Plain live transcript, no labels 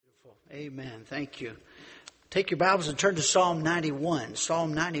Wonderful. Amen. Thank you. Take your Bibles and turn to Psalm 91.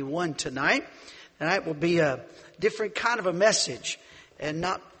 Psalm 91 tonight. Tonight will be a different kind of a message. And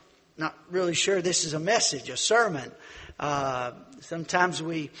not really sure this is a message, a sermon. Sometimes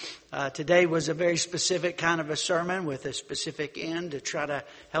today was a very specific kind of a sermon with a specific end to try to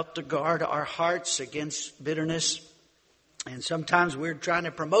help to guard our hearts against bitterness. And sometimes we're trying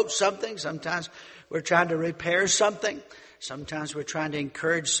to promote something. Sometimes we're trying to repair something. Sometimes we're trying to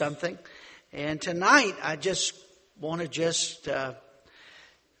encourage something. And tonight I just want to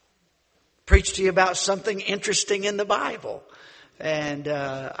preach to you about something interesting in the Bible. And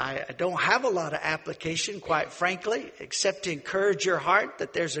I don't have a lot of application, quite frankly, except to encourage your heart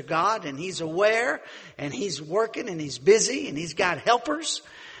that there's a God and He's aware and He's working and He's busy and He's got helpers.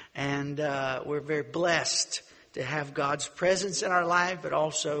 And we're very blessed to have God's presence in our life, but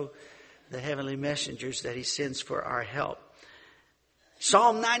also the heavenly messengers that He sends for our help.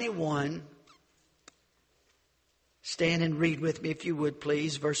 Psalm 91. Stand and read with me if you would,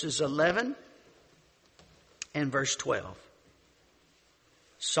 please, verses 11 and verse 12.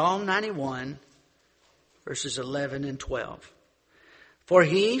 Psalm 91, verses 11 and 12. For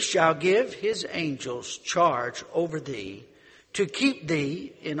He shall give His angels charge over thee, to keep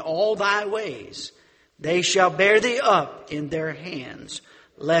thee in all thy ways. They shall bear thee up in their hands,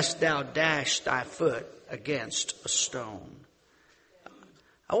 lest thou dash thy foot against a stone.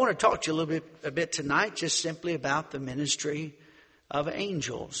 I want to talk to you a bit tonight just simply about the ministry of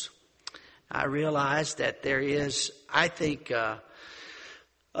angels. I realize that there is, I think,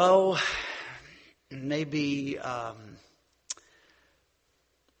 maybe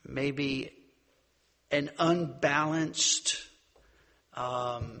an unbalanced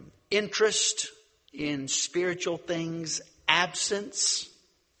interest in spiritual things, absence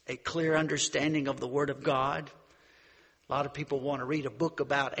a clear understanding of the Word of God. A lot of people want to read a book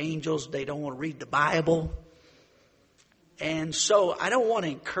about angels. They don't want to read the Bible. And so I don't want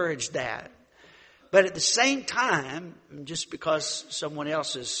to encourage that. But at the same time, just because someone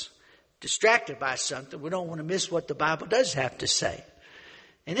else is distracted by something, we don't want to miss what the Bible does have to say.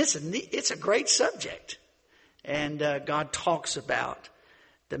 And it's a great subject. And God talks about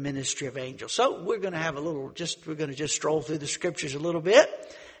the ministry of angels. So we're going to have we're going to just stroll through the scriptures a little bit.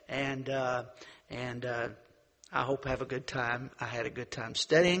 And I hope you have a good time. I had a good time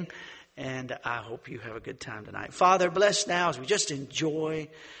studying, and I hope you have a good time tonight. Father, bless now as we just enjoy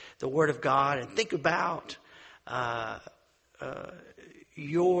the Word of God and think about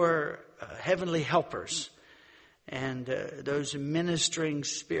your heavenly helpers and those ministering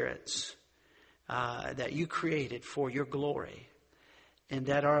spirits that you created for your glory and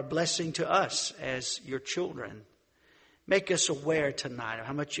that are a blessing to us as your children. Make us aware tonight of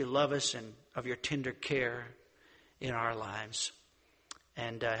how much you love us and of your tender care in our lives.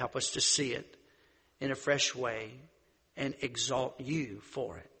 And help us to see it in a fresh way and exalt you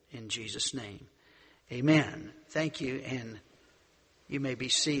for it. In Jesus' name, amen. Thank you, and you may be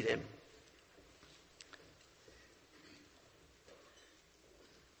seated.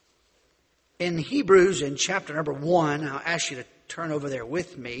 In Hebrews, in chapter number 1, I'll ask you to turn over there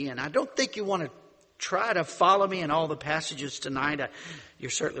with me. And I don't think you want to try to follow me in all the passages tonight.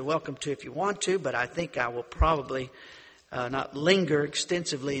 You're certainly welcome to if you want to, but I think I will probably not linger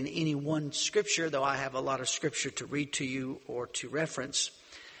extensively in any one scripture, though I have a lot of scripture to read to you or to reference.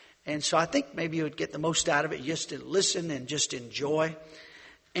 And so I think maybe you would get the most out of it just to listen and just enjoy.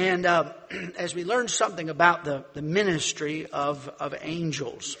 And as we learn something about the ministry of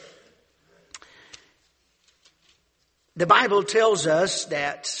angels, the Bible tells us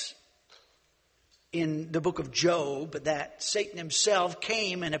that in the book of Job, that Satan himself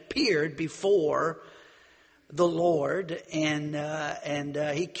came and appeared before the Lord, and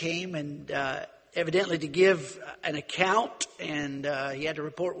he came and evidently to give an account, and he had to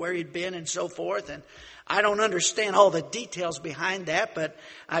report where he'd been and so forth. And I don't understand all the details behind that, but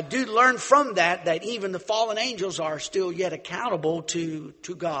I do learn from that even the fallen angels are still yet accountable to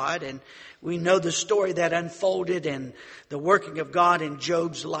God. And we know the story that unfolded and the working of God in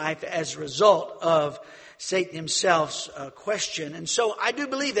Job's life as a result of Satan himself's question. And so I do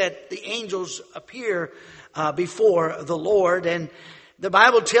believe that the angels appear before the Lord, and the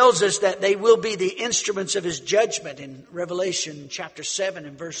Bible tells us that they will be the instruments of His judgment in Revelation chapter 7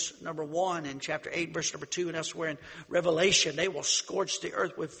 and verse number 1 and chapter 8 verse number 2 and elsewhere in Revelation. They will scorch the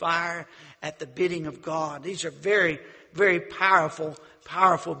earth with fire at the bidding of God. These are very, very powerful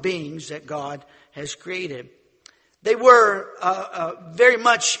beings that God has created. They were very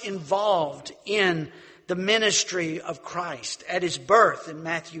much involved in the ministry of Christ at His birth in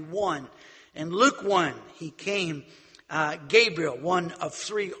Matthew 1 and Luke 1. He came Gabriel, one of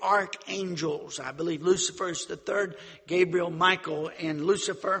three archangels. I believe Lucifer is the third. Gabriel, Michael, and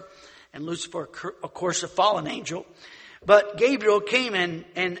Lucifer. And Lucifer, of course, a fallen angel. But Gabriel came and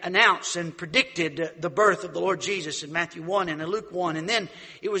announced and predicted the birth of the Lord Jesus in Matthew 1 and in Luke 1. And then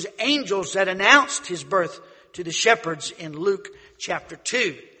it was angels that announced his birth to the shepherds in Luke chapter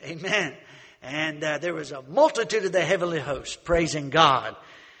 2. Amen. And there was a multitude of the heavenly host praising God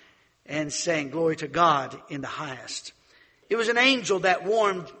and saying glory to God in the highest. It was an angel that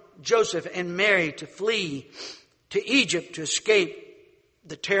warned Joseph and Mary to flee to Egypt to escape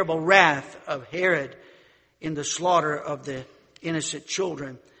the terrible wrath of Herod in the slaughter of the innocent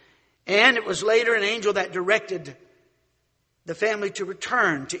children. And it was later an angel that directed the family to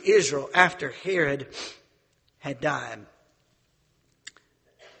return to Israel after Herod had died.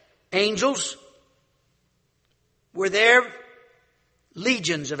 Angels were there,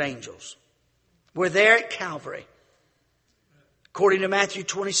 legions of angels were there at Calvary, according to Matthew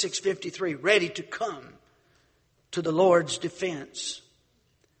 26:53, ready to come to the Lord's defense.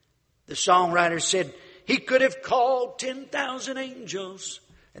 The songwriter said, He could have called 10,000 angels.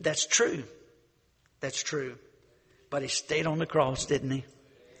 And that's true. That's true. But He stayed on the cross, didn't He?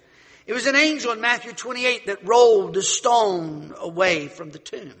 It was an angel in Matthew 28 that rolled the stone away from the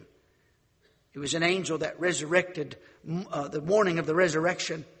tomb. It was an angel that resurrected the morning of the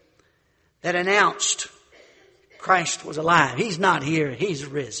resurrection, that announced Christ was alive. He's not here. He's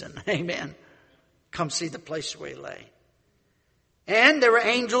risen. Amen. Come see the place where He lay. And there were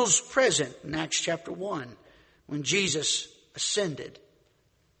angels present in Acts chapter 1 when Jesus ascended.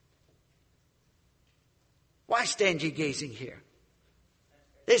 Why stand ye gazing here?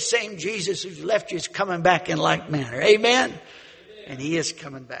 This same Jesus who's left you is coming back in like manner. Amen? And He is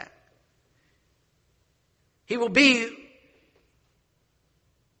coming back. They will be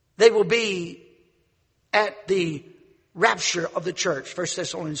at the rapture of the church. 1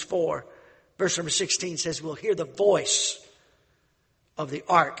 Thessalonians 4, verse number 16 says, we'll hear the voice of the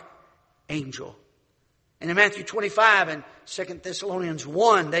archangel. And in Matthew 25 and 2 Thessalonians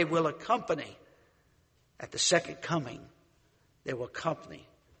 1, they will accompany at the second coming. They will accompany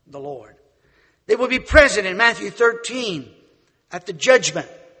the Lord. They will be present in Matthew 13 at the judgment,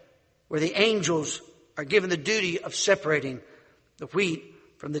 where the angels are given the duty of separating the wheat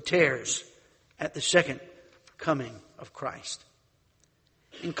from the tares at the second coming of Christ.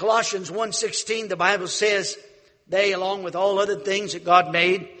 In Colossians 1:16, the Bible says, they, along with all other things that God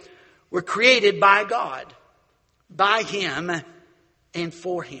made, were created by God, by Him, and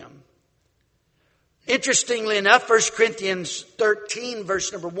for Him. Interestingly enough, 1 Corinthians 13,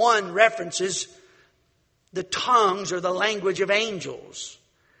 verse number 1, references the tongues or the language of angels.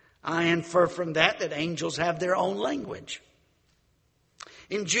 I infer from that angels have their own language.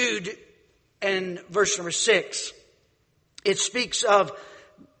 In Jude and verse number 6, it speaks of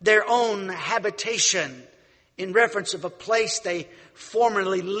their own habitation in reference of a place they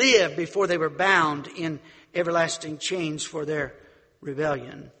formerly lived before they were bound in everlasting chains for their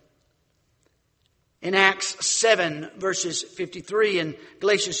rebellion. In Acts 7, verses 53 and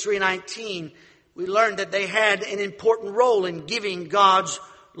Galatians 3:19, we learned that they had an important role in giving God's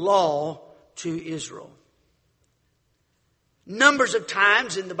law to Israel. Numbers of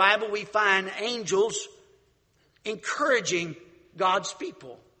times in the Bible we find angels encouraging God's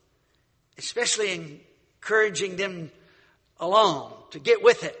people, especially encouraging them along to get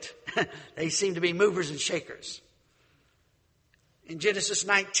with it. They seem to be movers and shakers. In Genesis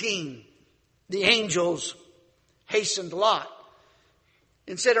 19, the angels hastened Lot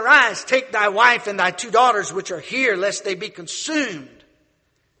and said, arise, take thy wife and thy 2 daughters which are here, lest they be consumed.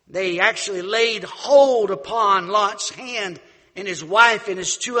 They actually laid hold upon Lot's hand and his wife and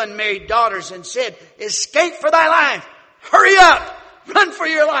his 2 unmarried daughters and said, escape for thy life. Hurry up. Run for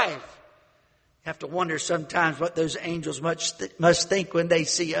your life. You have to wonder sometimes what those angels must think when they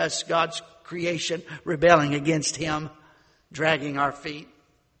see us, God's creation, rebelling against Him, dragging our feet.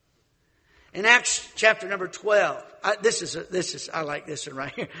 In Acts chapter number 12, I like this one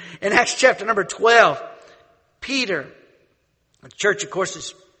right here. In Acts chapter number 12, Peter, the church, of course,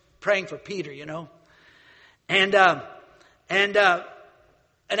 is praying for Peter, you know. And an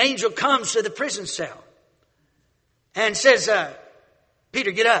angel comes to the prison cell and says, Peter,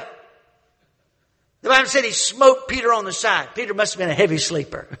 get up. The Bible said he smote Peter on the side. Peter must have been a heavy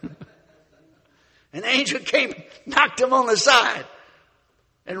sleeper. An angel came, knocked him on the side,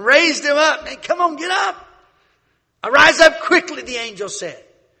 and raised him up. And come on, get up. Arise up quickly, the angel said.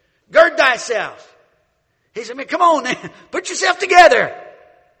 Gird thyself. He said, come on, man. Put yourself together.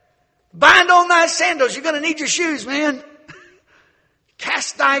 Bind on thy sandals. You're going to need your shoes, man.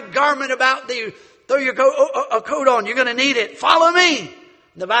 Cast thy garment about thee. Throw your coat on. You're going to need it. Follow me.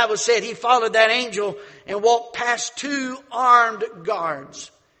 The Bible said he followed that angel and walked past 2 armed guards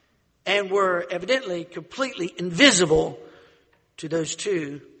and were evidently completely invisible to those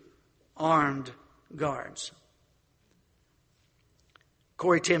 2 armed guards.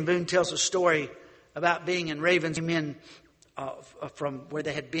 Corrie ten Boom tells a story about being in Ravensbrück, from where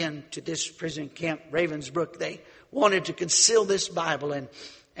they had been to this prison camp, Ravensbrück. They wanted to conceal this Bible,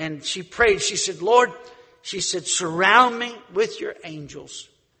 and she prayed. She said, Lord, she said, surround me with your angels,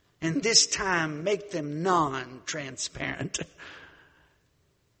 and this time make them non-transparent.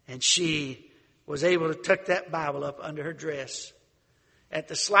 And she was able to tuck that Bible up under her dress. At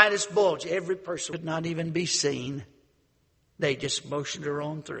the slightest bulge, every person could not even be seen. They just motioned her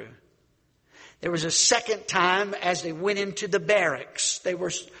on through. There was a second time as they went into the barracks. They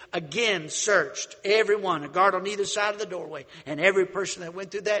were again searched. Everyone, a guard on either side of the doorway. And every person that went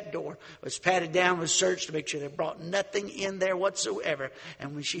through that door was patted down, was searched to make sure they brought nothing in there whatsoever.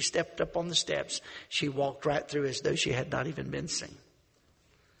 And when she stepped up on the steps, she walked right through as though she had not even been seen.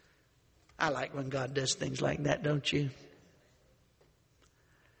 I like when God does things like that, don't you?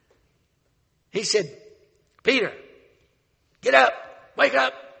 He said, Peter, get up, wake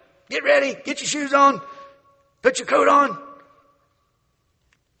up. Get ready. Get your shoes on. Put your coat on.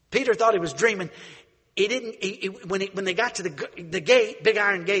 Peter thought he was dreaming. He didn't. When they got to the gate, big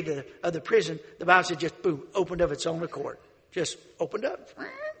iron gate of the prison, the Bible said just boom, opened of its own accord. Just opened up.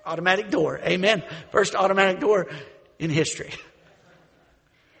 Automatic door. Amen. First automatic door in history.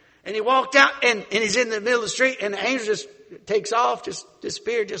 And he walked out, and he's in the middle of the street, and the angel just takes off, just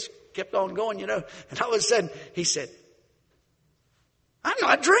disappeared, just kept on going, you know. And all of a sudden, he said, I'm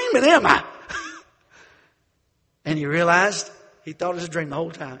not dreaming, am I? And he realized, he thought it was a dream the whole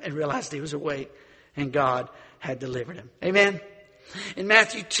time, and realized he was awake, and God had delivered him. Amen? In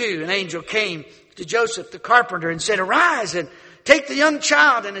Matthew 2, an angel came to Joseph the carpenter and said, arise and take the young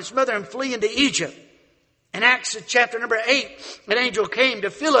child and his mother and flee into Egypt. In Acts chapter number 8, an angel came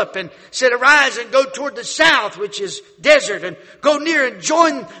to Philip and said, arise and go toward the south, which is desert, and go near and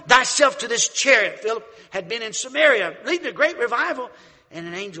join thyself to this chariot. Philip had been in Samaria, leading a great revival. And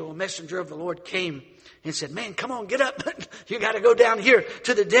an angel, a messenger of the Lord, came and said, man, come on, get up. You got to go down here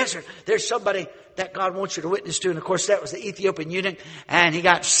to the desert. There's somebody that God wants you to witness to. And of course, that was the Ethiopian eunuch. And he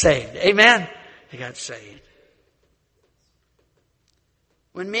got saved. Amen? He got saved.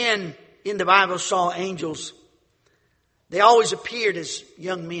 When men in the Bible saw angels, they always appeared as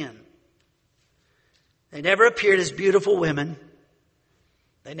young men. They never appeared as beautiful women.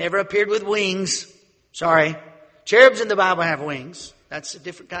 They never appeared with wings. Sorry. Cherubs in the Bible have wings. That's a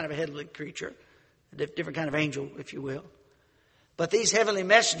different kind of a heavenly creature. A different kind of angel, if you will. But these heavenly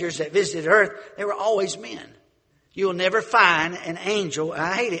messengers that visited earth, they were always men. You'll never find an angel.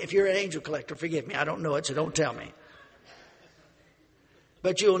 I hate it. If you're an angel collector, forgive me. I don't know it, so don't tell me.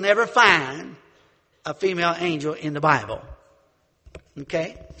 But you'll never find a female angel in the Bible.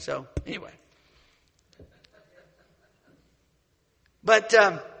 Okay? So, anyway. But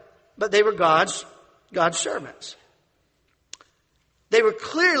they were God's servants. They were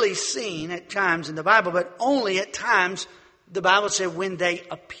clearly seen at times in the Bible, but only at times, the Bible said, when they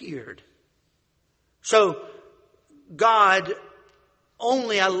appeared. So, God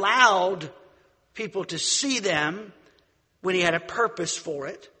only allowed people to see them when He had a purpose for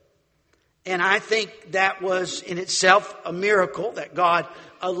it. And I think that was in itself a miracle that God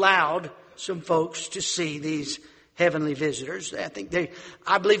allowed some folks to see these heavenly visitors.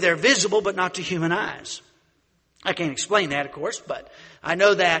 I believe they're visible, but not to human eyes. I can't explain that, of course, but I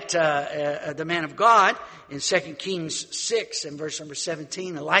know that the man of God in 2 Kings 6 and verse number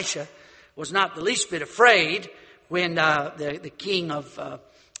 17, Elisha, was not the least bit afraid when the king of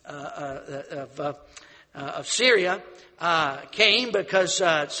Syria came, because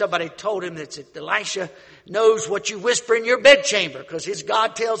somebody told him that Elisha knows what you whisper in your bedchamber, because his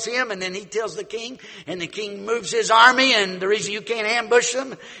God tells him, and then he tells the king, and the king moves his army, and the reason you can't ambush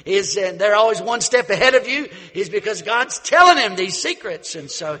them is they're always one step ahead of you, is because God's telling him these secrets. And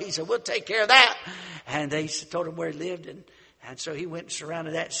so he said, we'll take care of that. And they told him where he lived, and so he went and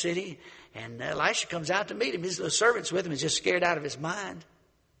surrounded that city, and Elisha comes out to meet him. His little servant's with him. He's just scared out of his mind.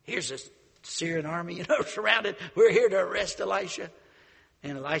 Here's this Syrian army, surrounded. We're here to arrest Elisha.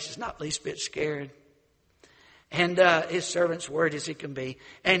 And Elisha's not the least bit scared. And his servant's word as he can be.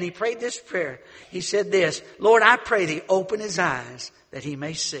 And he prayed this prayer. He said this, Lord, I pray thee, open his eyes that he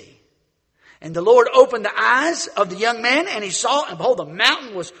may see. And the Lord opened the eyes of the young man, and he saw, and behold, the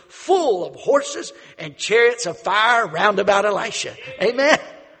mountain was full of horses and chariots of fire round about Elisha. Amen.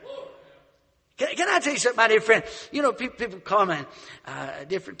 Can I tell you something, my dear friend? You know, people call me at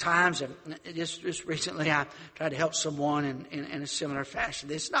different times, and just recently I tried to help someone in a similar fashion.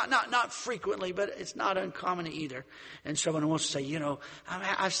 It's not frequently, but it's not uncommon either. And someone wants to say, you know,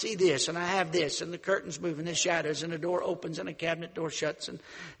 I see this, and I have this, and the curtains move, and the shadows, and the door opens, and the cabinet door shuts, and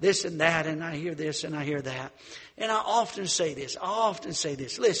this and that, and I hear this, and I hear that. And I often say this.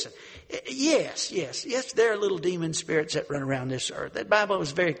 Listen, yes, there are little demon spirits that run around this earth. The Bible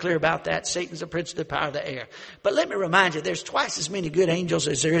was very clear about that. Satan's the prince of the power of the air. But let me remind you, there's twice as many good angels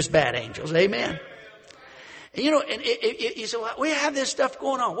as there is bad angels. Amen? And you know, and you say, well, we have this stuff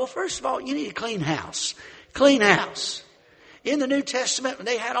going on. Well, first of all, you need a clean house. Clean house. In the New Testament, when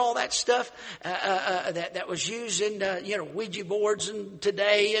they had all that stuff that was used in Ouija boards and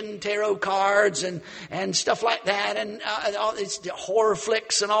today and tarot cards and stuff like that, and all these horror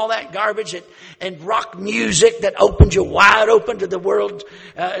flicks and all that garbage, and rock music that opens you wide open to the world,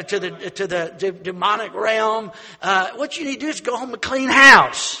 to the demonic realm. What you need to do is go home and clean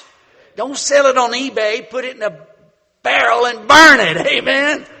house. Don't sell it on eBay. Put it in a barrel and burn it.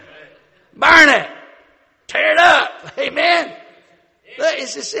 Amen. Burn it. Tear it up. Amen.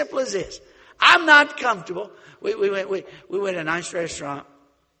 It's as simple as this. I'm not comfortable. We went to a nice restaurant.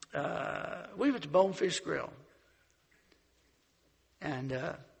 We went to Bonefish Grill. And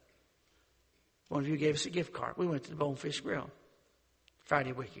one of you gave us a gift card. We went to the Bonefish Grill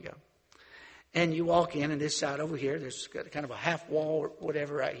Friday a week ago. And you walk in, and this side over here, there's kind of a half wall or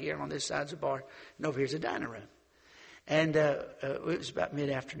whatever right here. On this side's a bar. And over here's a dining room. And it was about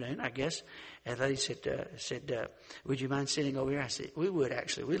mid-afternoon, I guess. And the lady said, would you mind sitting over here? I said, we would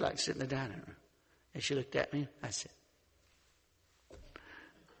actually. We'd like to sit in the dining room. And she looked at me. I said,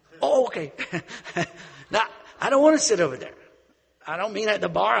 oh, okay. Now, I don't want to sit over there. I don't mean at the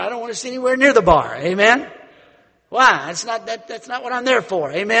bar. I don't want to sit anywhere near the bar. Amen? Why? That's not what I'm there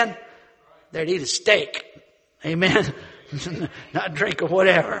for. Amen? There to eat a steak. Amen? Not drink or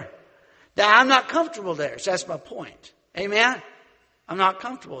whatever. Now, I'm not comfortable there. So that's my point. Amen? I'm not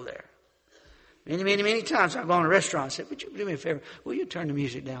comfortable there. Many times I've gone to a restaurant and said, would you do me a favor? Will you turn the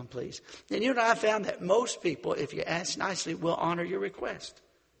music down, please? And you know, I found that most people, if you ask nicely, will honor your request.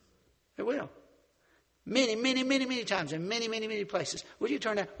 They will. Many times in many places. Would you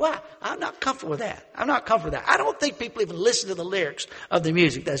turn down? Why? I'm not comfortable with that. I don't think people even listen to the lyrics of the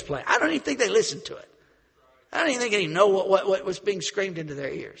music that's playing. I don't even think they listen to it. I don't even think they know what was being screamed into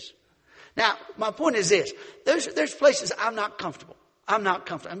their ears. Now, my point is this. There's places I'm not comfortable. I'm not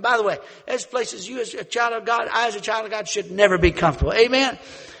comfortable. And by the way, there's places you as a child of God, I as a child of God should never be comfortable. Amen?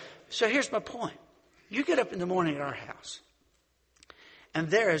 So here's my point. You get up in the morning at our house, and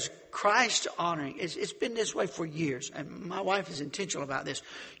there is Christ honoring. It's been this way for years, and my wife is intentional about this.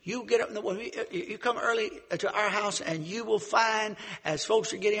 You get up in the morning, you come early to our house, and you will find, as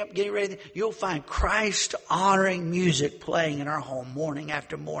folks are getting ready, you'll find Christ honoring music playing in our home morning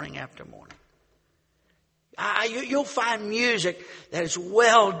after morning after morning. You'll find music that is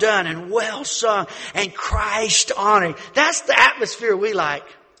well done and well sung and Christ honoring. That's the atmosphere we like.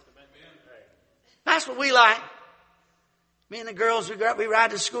 That's what we like. Me and the girls, we ride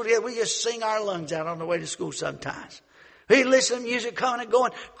to school together. We just sing our lungs out on the way to school sometimes. We listen to music coming and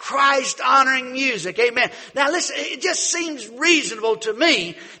going. Christ honoring music. Amen. Now listen, it just seems reasonable to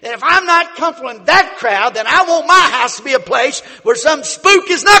me that if I'm not comfortable in that crowd, then I want my house to be a place where some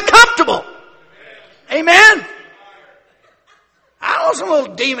spook is not comfortable. Amen. I don't want some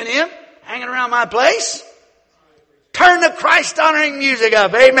little demon imp hanging around my place. Turn the Christ honoring music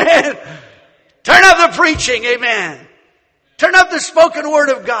up. Amen. Turn up the preaching. Amen. Turn up the spoken word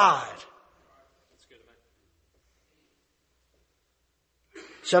of God.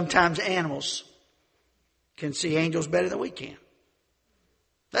 Sometimes animals can see angels better than we can.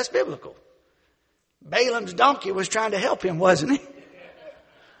 That's biblical. Balaam's donkey was trying to help him, wasn't he?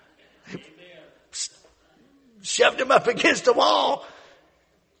 Shoved him up against the wall.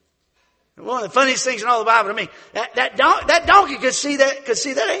 And one of the funniest things in all the Bible to me, that donkey could see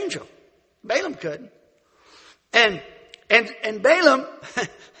that angel. Balaam couldn't. And Balaam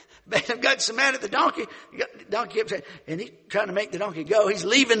got so mad at the donkey. The donkey kept saying, and he's trying to make the donkey go. He's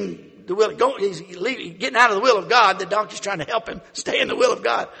leaving the will. He's getting out of the will of God. The donkey's trying to help him stay in the will of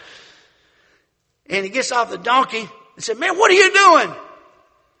God. And he gets off the donkey and said, "Man, what are you doing?"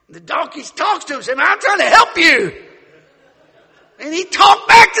 The donkey talks to him and says, "I'm trying to help you." And he talked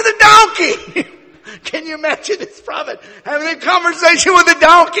back to the donkey. Can you imagine this prophet having a conversation with the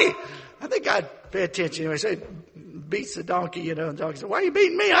donkey? I think I'd pay attention. Anyway, so he beats the donkey, and the donkey says, "Why are you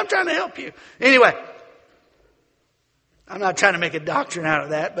beating me? I'm trying to help you." Anyway, I'm not trying to make a doctrine out of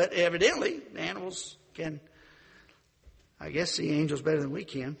that, but evidently animals can, I guess, see angels better than we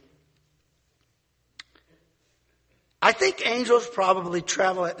can. I think angels probably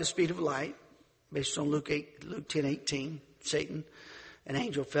travel at the speed of light, based on Luke 10:18. Satan, an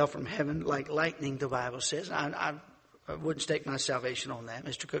angel, fell from heaven like lightning, the Bible says. I wouldn't stake my salvation on that.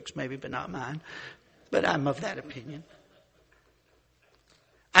 Mr. Cook's maybe, but not mine. But I'm of that opinion.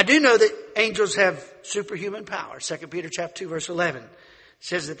 I do know that angels have superhuman power. 2 Peter chapter 2, verse 11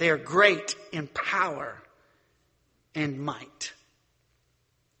 says that they are great in power and might.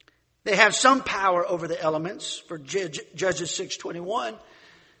 They have some power over the elements. For Judges 6:21,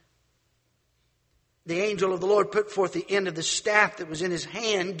 the angel of the Lord put forth the end of the staff that was in his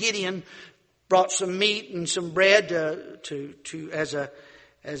hand. Gideon brought some meat and some bread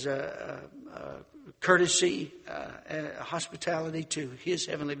as a courtesy, hospitality to his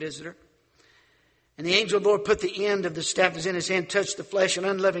heavenly visitor. And the angel of the Lord put the end of the staff that was in his hand, touched the flesh and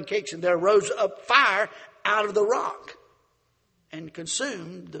unleavened cakes, and there rose up fire out of the rock and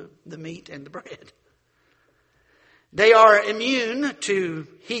consumed the meat and the bread. They are immune to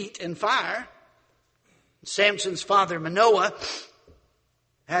heat and fire. Samson's father Manoah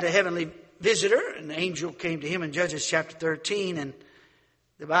had a heavenly visitor. An angel came to him in Judges chapter 13, and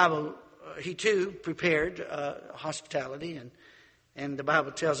the Bible, he too prepared hospitality, and the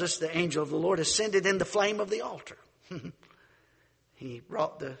Bible tells us the angel of the Lord ascended in the flame of the altar. He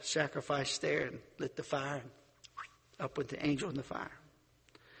brought the sacrifice there and lit the fire, and up with the angel in the fire.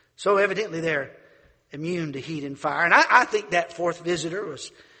 So evidently they're immune to heat and fire. And I think that fourth visitor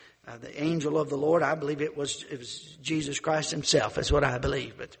was the angel of the Lord. I believe it was Jesus Christ himself. That's what I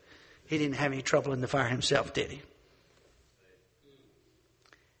believe. But he didn't have any trouble in the fire himself, did he?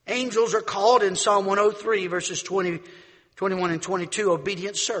 Angels are called in Psalm 103, verses 20, 21 and 22,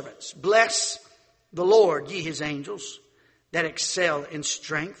 obedient servants. Bless the Lord, ye his angels, that excel in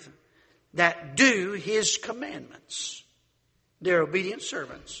strength, that do his commandments. They're obedient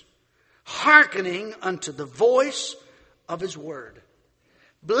servants, hearkening unto the voice of his word.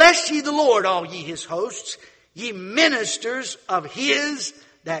 Bless ye the Lord, all ye his hosts, ye ministers of his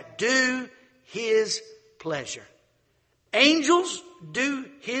that do his pleasure. Angels do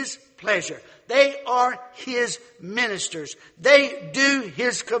his pleasure. They are his ministers. They do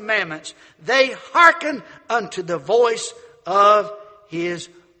his commandments. They hearken unto the voice of his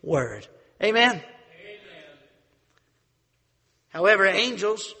word. Amen? Amen. However,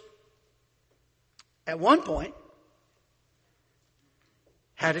 angels, at one point,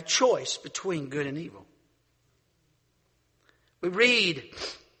 had a choice between good and evil. We read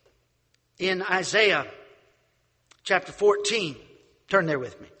in Isaiah chapter 14. Turn there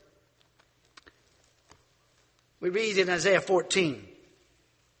with me. We read in Isaiah 14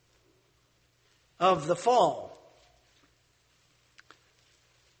 of the fall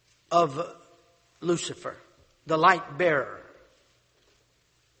of Lucifer, the light bearer.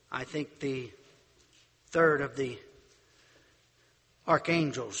 I think the third of the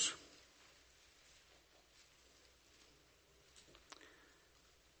archangels.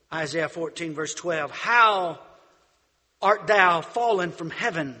 Isaiah 14 verse 12. How art thou fallen from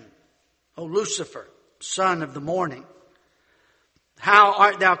heaven, O Lucifer, son of the morning? How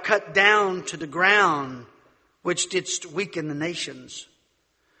art thou cut down to the ground, which didst weaken the nations?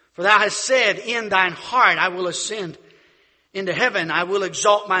 For thou hast said in thine heart, I will ascend into heaven. I will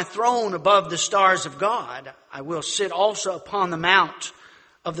exalt my throne above the stars of God. I will sit also upon the mount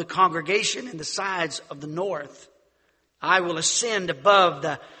of the congregation in the sides of the north. I will ascend above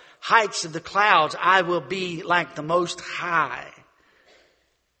the heights of the clouds. I will be like the Most High.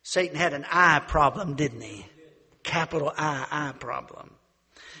 Satan had an eye problem, didn't he? Capital I problem.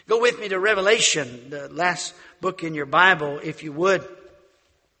 Go with me to Revelation, the last book in your Bible, if you would.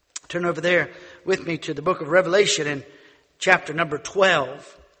 Turn over there with me to the book of Revelation in chapter number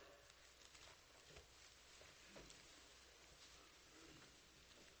 12.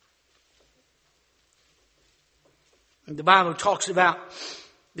 The Bible talks about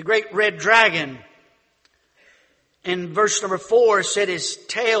the great red dragon. In verse number 4 said his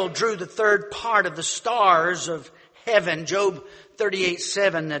tail drew the third part of the stars of heaven. Job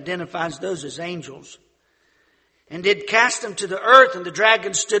 38:7 identifies those as angels. And did cast them to the earth, and the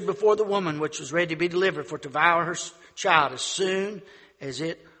dragon stood before the woman, which was ready to be delivered, for to devour her child as soon as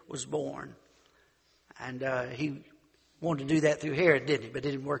it was born. And he wanted to do that through Herod, didn't he? But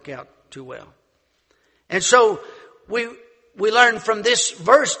it didn't work out too well. And so we learn from this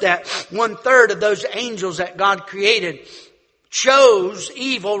verse that 1/3 of those angels that God created chose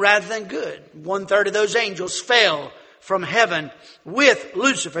evil rather than good. 1/3 of those angels fell from heaven with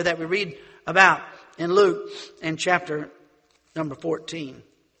Lucifer that we read about in Luke in chapter number 14.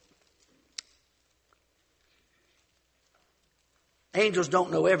 Angels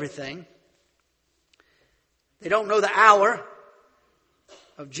don't know everything. They don't know the hour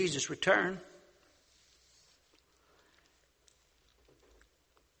of Jesus' return.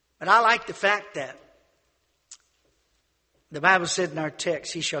 But I like the fact that the Bible said in our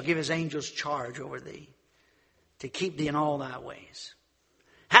text, He shall give His angels charge over thee to keep thee in all thy ways.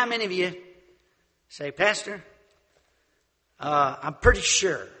 How many of you say, Pastor, I'm pretty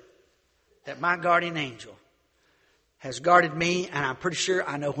sure that my guardian angel has guarded me, and I'm pretty sure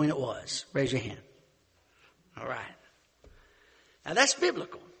I know when it was? Raise your hand. All right. Now that's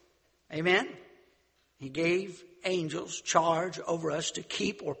biblical. Amen? He gave angels charge over us to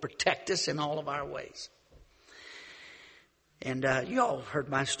keep or protect us in all of our ways. And you all have heard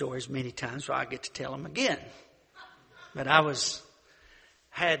my stories many times, so I get to tell them again. But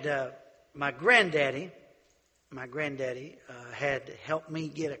my granddaddy had helped me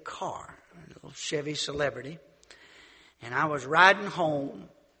get a car, a little Chevy Celebrity. And I was riding home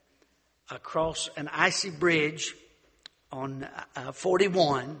across an icy bridge on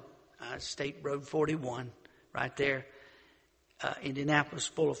 41, State Road 41, right there, Indianapolis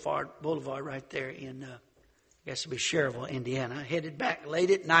Boulevard right there in, I guess it'd be Cherville, Indiana. Headed back late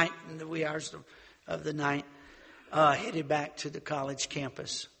at night, in the wee hours of the night, headed back to the college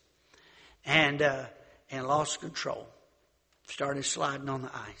campus. And lost control. Started sliding on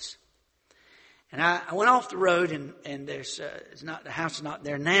the ice. And I went off the road, and there's the house is not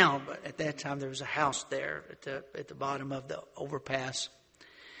there now, but at that time there was a house there at the bottom of the overpass.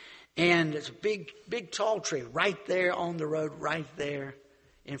 And it's a big tall tree right there on the road, right there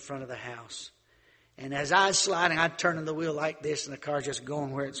in front of the house. And as I was sliding, I'd turn the wheel like this, and the car's just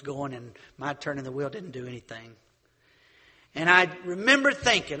going where it's going, and my turning the wheel didn't do anything. And I remember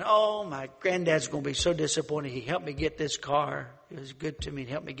thinking, oh, my granddad's going to be so disappointed. He helped me get this car. It was good to me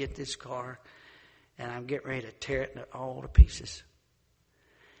to help me get this car. And I'm getting ready to tear it all to pieces.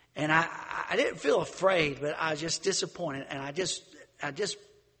 And I didn't feel afraid, but I was just disappointed. And I just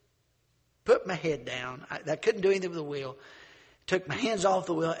put my head down. I couldn't do anything with the wheel. Took my hands off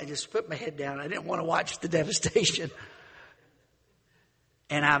the wheel and just put my head down. I didn't want to watch the devastation.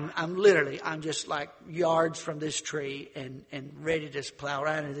 And I'm just like yards from this tree and ready to just plow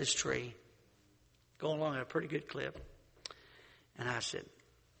right into this tree. Going along at a pretty good clip. And I said,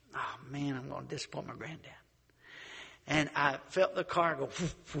 oh man, I'm going to disappoint my granddad. And I felt the car go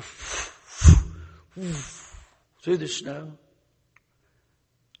through the snow.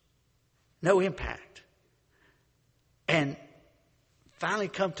 No impact. And finally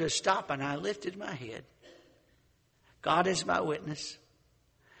come to a stop, and I lifted my head. God is my witness.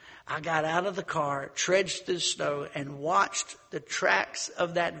 I got out of the car, trudged through the snow, and watched the tracks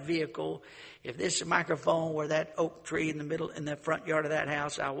of that vehicle. If this microphone were that oak tree in the front yard of that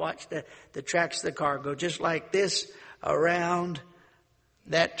house, I watched the tracks of the car go just like this around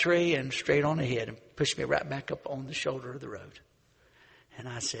that tree and straight on ahead and pushed me right back up on the shoulder of the road. And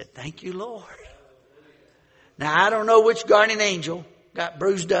I said, thank you, Lord. Now, I don't know which guardian angel got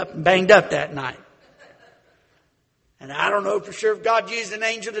bruised up and banged up that night. And I don't know for sure if God used an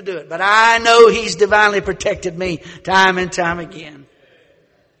angel to do it. But I know He's divinely protected me time and time again.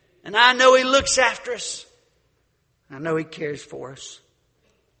 And I know He looks after us. I know He cares for us.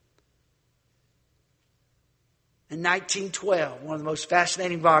 In 1912, one of the most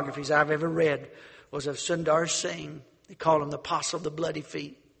fascinating biographies I've ever read was of Sundar Singh. They call him the Apostle of the Bloody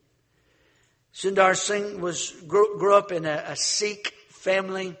Feet. Sundar Singh grew up in a Sikh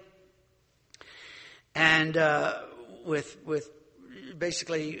family. And with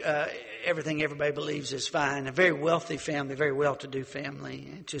basically everything everybody believes is fine. A very wealthy family, very well-to-do family.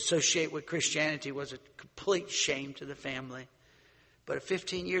 And to associate with Christianity was a complete shame to the family. But at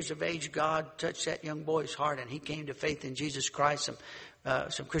 15 years of age, God touched that young boy's heart, and he came to faith in Jesus Christ.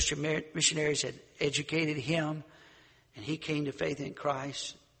 Some Christian missionaries had educated him, and he came to faith in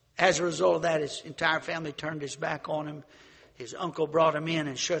Christ. As a result of that, his entire family turned his back on him. His uncle brought him in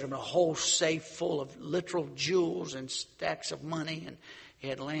and showed him a whole safe full of literal jewels and stacks of money. And he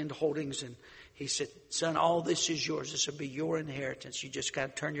had land holdings. And he said, son, all this is yours. This will be your inheritance. You just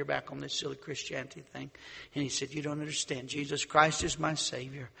got to turn your back on this silly Christianity thing. And he said, you don't understand. Jesus Christ is my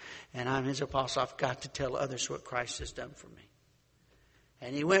Savior. And I'm His apostle. I've got to tell others what Christ has done for me.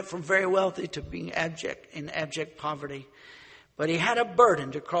 And he went from very wealthy to being in abject poverty. But he had a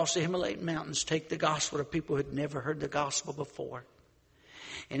burden to cross the Himalayan mountains, take the gospel to people who had never heard the gospel before.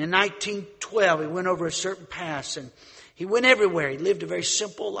 And in 1912, he went over a certain pass, and he went everywhere. He lived a very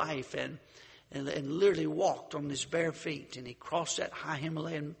simple life and literally walked on his bare feet. And he crossed that high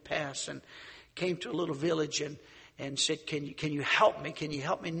Himalayan pass and came to a little village and said, can you help me? Can you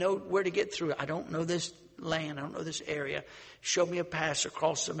help me know where to get through? I don't know this land. I don't know this area. Show me a pass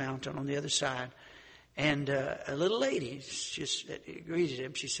across the mountain on the other side. And a little lady just greeted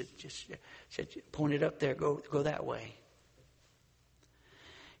him. She said, pointed up there, go that way.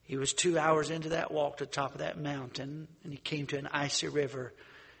 He was 2 hours into that walk to the top of that mountain, and he came to an icy river.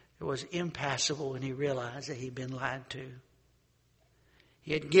 It was impassable, and he realized that he'd been lied to.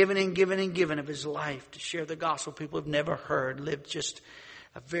 He had given and given and given of his life to share the gospel. People have never heard, lived just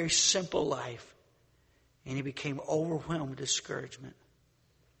a very simple life. And he became overwhelmed with discouragement.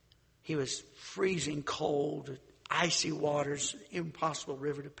 He was freezing cold, icy waters, impossible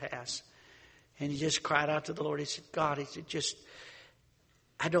river to pass. And he just cried out to the Lord. He said, God,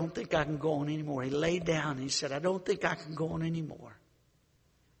 I don't think I can go on anymore. He laid down and he said, I don't think I can go on anymore.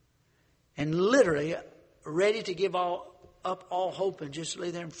 And literally ready to give up all hope and just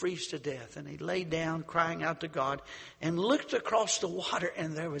lay there and freeze to death. And he laid down crying out to God and looked across the water,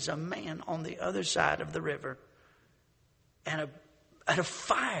 and there was a man on the other side of the river and a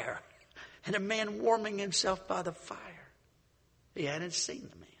fire, and a man warming himself by the fire. He hadn't seen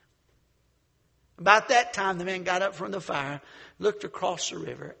the man. About that time, the man got up from the fire, looked across the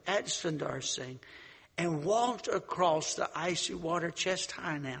river at Sundar Singh, and walked across the icy water chest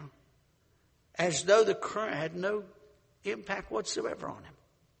high now, as though the current had no impact whatsoever on him.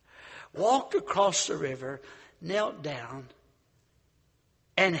 Walked across the river, knelt down,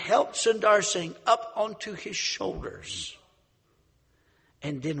 and helped Sundar Singh up onto his shoulders,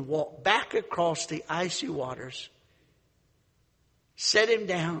 and then walked back across the icy waters, set him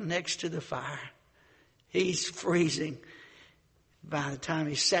down next to the fire. He's freezing. By the time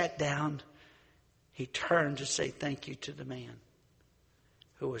he sat down, he turned to say thank you to the man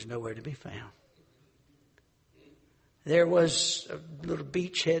who was nowhere to be found. There was a little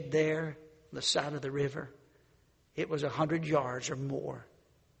beachhead there on the side of the river. It was 100 yards or more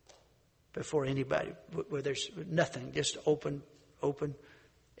before anybody, where there's nothing, just open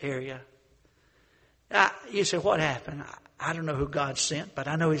area. Now, you say, what happened? I don't know who God sent, but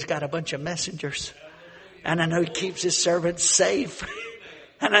I know He's got a bunch of messengers. And I know He keeps His servants safe.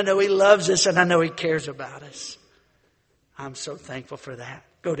 And I know He loves us, and I know He cares about us. I'm so thankful for that.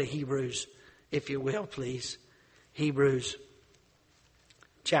 Go to Hebrews, if you will, please. Hebrews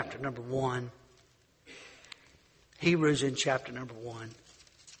chapter number 1. Hebrews in chapter number 1.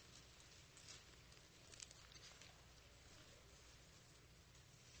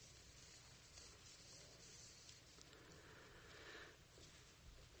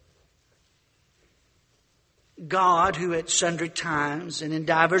 God, who at sundry times and in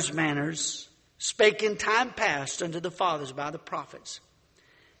divers manners spake in time past unto the fathers by the prophets,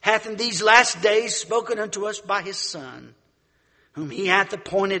 hath in these last days spoken unto us by His Son, whom He hath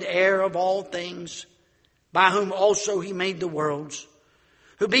appointed heir of all things, by whom also He made the worlds,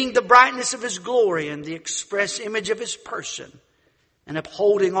 who being the brightness of His glory and the express image of His person, and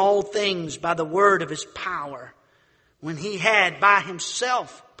upholding all things by the word of His power, when He had by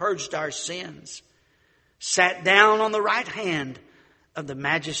Himself purged our sins, sat down on the right hand of the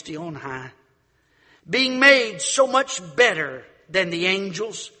Majesty on high, being made so much better than the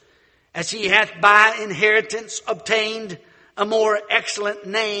angels, as He hath by inheritance obtained a more excellent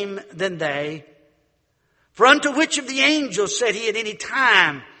name than they. For unto which of the angels said He at any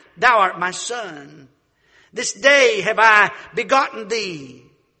time, Thou art my Son, this day have I begotten thee.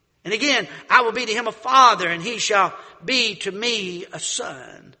 And again, I will be to him a father, and he shall be to me a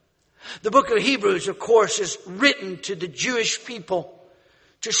son. The book of Hebrews, of course, is written to the Jewish people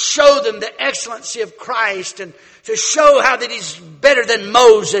to show them the excellency of Christ and to show how that He's better than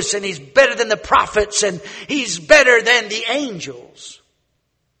Moses and He's better than the prophets and He's better than the angels.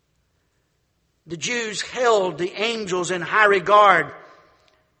 The Jews held the angels in high regard.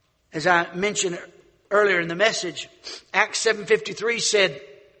 As I mentioned earlier in the message, Acts 7:53 said,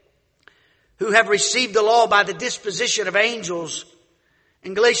 who have received the law by the disposition of angels.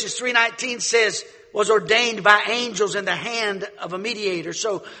 And Galatians 3:19 says, was ordained by angels in the hand of a mediator.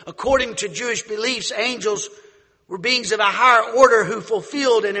 So according to Jewish beliefs, angels were beings of a higher order who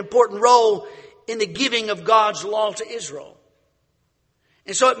fulfilled an important role in the giving of God's law to Israel.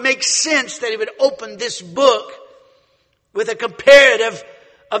 And so it makes sense that He would open this book with a comparative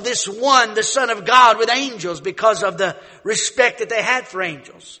of this one, the Son of God, with angels because of the respect that they had for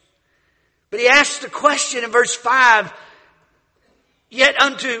angels. But He asks the question in verse 5, yet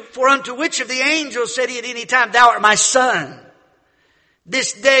unto which of the angels said He at any time, Thou art my Son,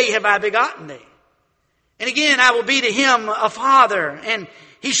 this day have I begotten thee. And again, I will be to him a father, and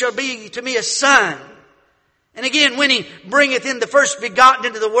he shall be to me a son. And again, when He bringeth in the first begotten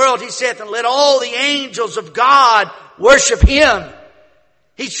into the world, He saith, and let all the angels of God worship Him.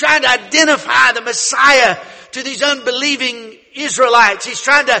 He's trying to identify the Messiah to these unbelieving Israelites. He's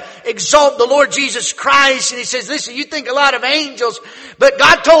trying to exalt the Lord Jesus Christ. And he says, listen, you think a lot of angels, but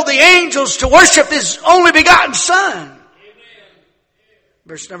God told the angels to worship His only begotten Son. Amen.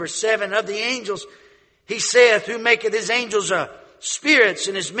 Verse number 7, of the angels, He saith, who maketh His angels spirits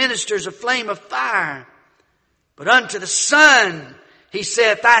and His ministers a flame of fire. But unto the Son, He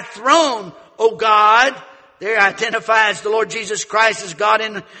saith, thy throne, O God. There identifies the Lord Jesus Christ as God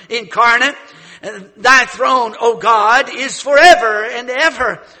incarnate. And thy throne, O God, is forever and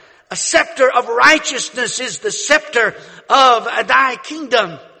ever. A scepter of righteousness is the scepter of thy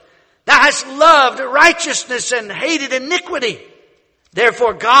kingdom. Thou hast loved righteousness and hated iniquity.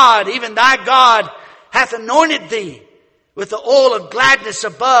 Therefore God, even thy God, hath anointed thee with the oil of gladness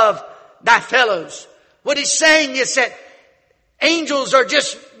above thy fellows. What he's saying is that angels are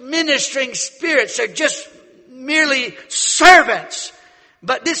just ministering spirits. They're just merely servants.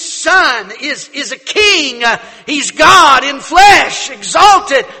 But this Son is a king. He's God in flesh,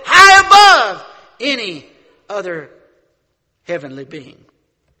 exalted high above any other heavenly being.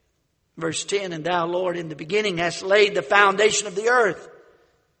 Verse 10, and thou, Lord, in the beginning hast laid the foundation of the earth.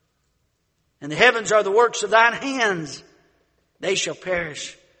 And the heavens are the works of thine hands. They shall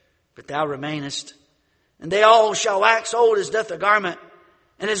perish, but thou remainest. And they all shall wax old as doth a garment.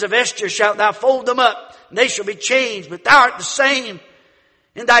 And as a vesture shalt thou fold them up. And they shall be changed, but thou art the same.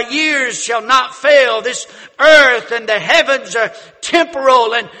 And thy years shall not fail. This earth and the heavens are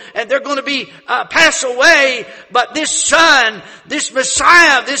temporal and they're going to be pass away. But this Son, this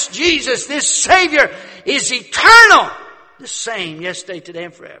Messiah, this Jesus, this Savior is eternal. The same yesterday, today,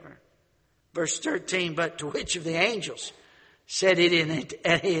 and forever. Verse 13, but to which of the angels said it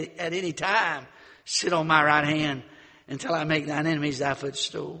at any time, sit on my right hand until I make thine enemies thy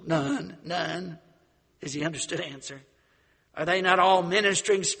footstool? None is the understood answer. Are they not all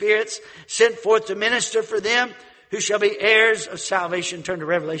ministering spirits sent forth to minister for them who shall be heirs of salvation? Turn to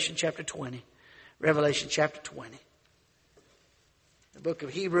Revelation chapter 20. Revelation chapter 20. The book of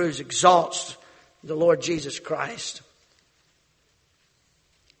Hebrews exalts the Lord Jesus Christ.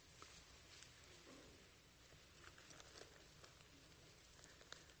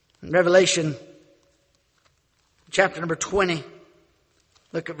 In Revelation chapter number 20,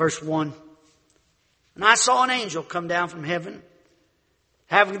 look at verse 1. And I saw an angel come down from heaven,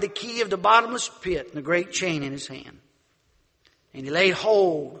 having the key of the bottomless pit and a great chain in his hand. And he laid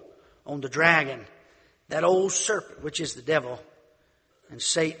hold on the dragon, that old serpent, which is the devil and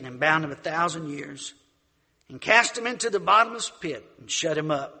Satan, and bound him 1,000 years, and cast him into the bottomless pit and shut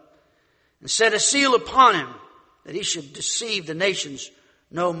him up, and set a seal upon him, that he should deceive the nations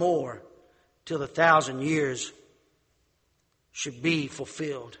no more, till the 1,000 years should be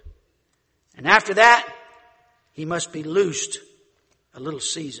fulfilled. And after that, he must be loosed a little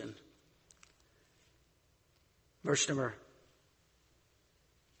season. Verse number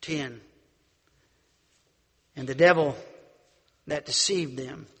 10. And the devil that deceived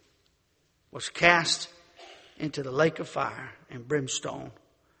them was cast into the lake of fire and brimstone,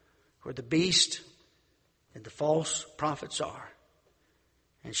 where the beast and the false prophets are,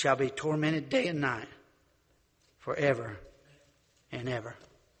 and shall be tormented day and night forever and ever.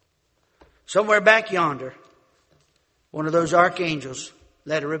 Somewhere back yonder, one of those archangels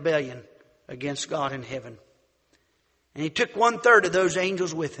led a rebellion against God in heaven. And he took 1/3 of those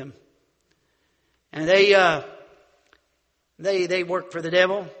angels with him. And they work for the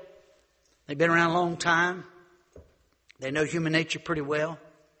devil. They've been around a long time. They know human nature pretty well.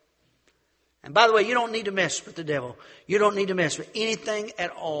 And by the way, you don't need to mess with the devil. You don't need to mess with anything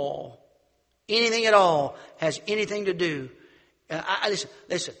at all. Anything at all has anything to do.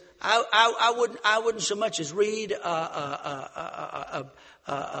 Listen. I wouldn't so much as read a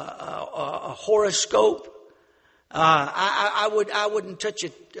horoscope. I wouldn't touch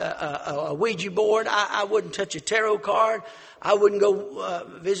a Ouija board. I wouldn't touch a tarot card. I wouldn't go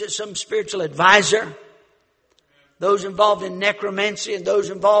visit some spiritual advisor. Those involved in necromancy and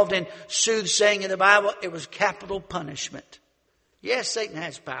those involved in soothsaying in the Bible, it was capital punishment. Yes, Satan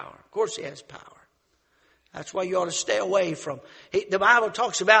has power. Of course he has power. That's why you ought to stay away from. The Bible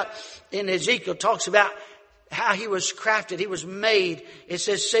talks about, in Ezekiel, talks about how he was crafted. He was made. It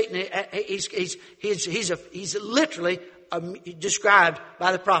says Satan, he's literally described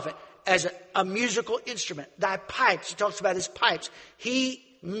by the prophet as a musical instrument. Thy pipes, he talks about his pipes. He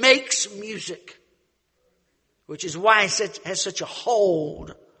makes music, which is why he has such a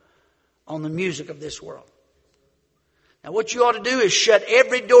hold on the music of this world. Now what you ought to do is shut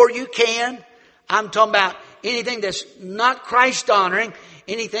every door you can. I'm talking about anything that's not Christ honoring,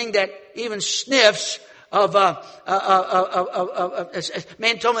 anything that even sniffs man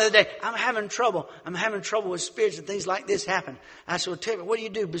told me the other day, I'm having trouble with spirits and things like this happen. I said, well, tell me, what do you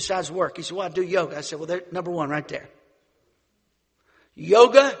do besides work? He said, well, I do yoga. I said, well, there's number one right there.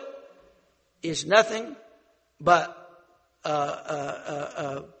 Yoga is nothing but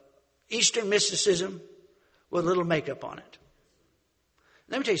Eastern mysticism with a little makeup on it.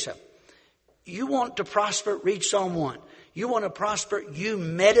 Let me tell you something. You want to prosper, read Psalm 1. You want to prosper, you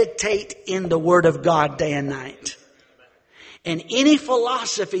meditate in the Word of God day and night. And any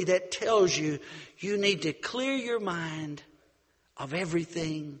philosophy that tells you you need to clear your mind of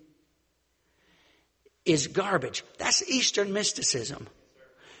everything is garbage. That's Eastern mysticism.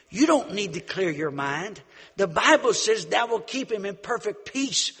 You don't need to clear your mind. The Bible says that will keep him in perfect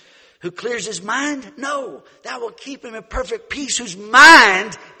peace. Who clears his mind? No, that will keep him in perfect peace whose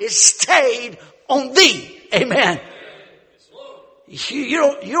mind is stayed on thee. Amen. You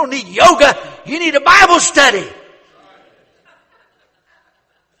don't need yoga. You need a Bible study.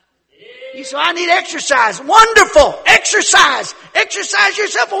 You say, I need exercise. Wonderful. Exercise. Exercise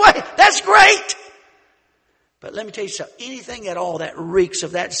yourself away. That's great. But let me tell you something. Anything at all that reeks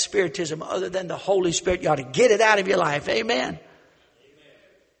of that spiritism other than the Holy Spirit, you ought to get it out of your life. Amen.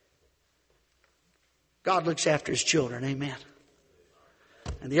 God looks after His children. Amen.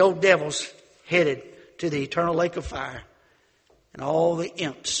 And the old devil's headed to the eternal lake of fire. And all the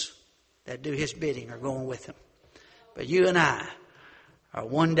imps that do his bidding are going with him. But you and I are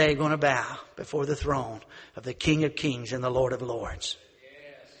one day going to bow before the throne of the King of Kings and the Lord of Lords.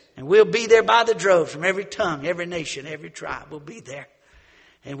 And we'll be there by the droves from every tongue, every nation, every tribe. We'll be there.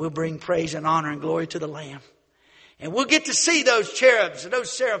 And we'll bring praise and honor and glory to the Lamb. And we'll get to see those cherubs and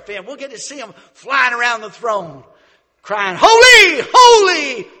those seraphim. We'll get to see them flying around the throne, crying, holy,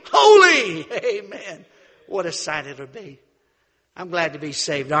 holy, holy. Amen. What a sight it'll be. I'm glad to be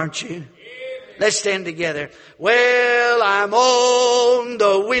saved, aren't you? Let's stand together. Well, I'm on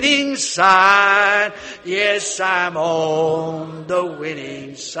the winning side. Yes, I'm on the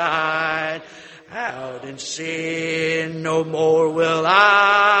winning side. Out in sin no more will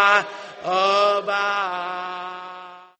I abide.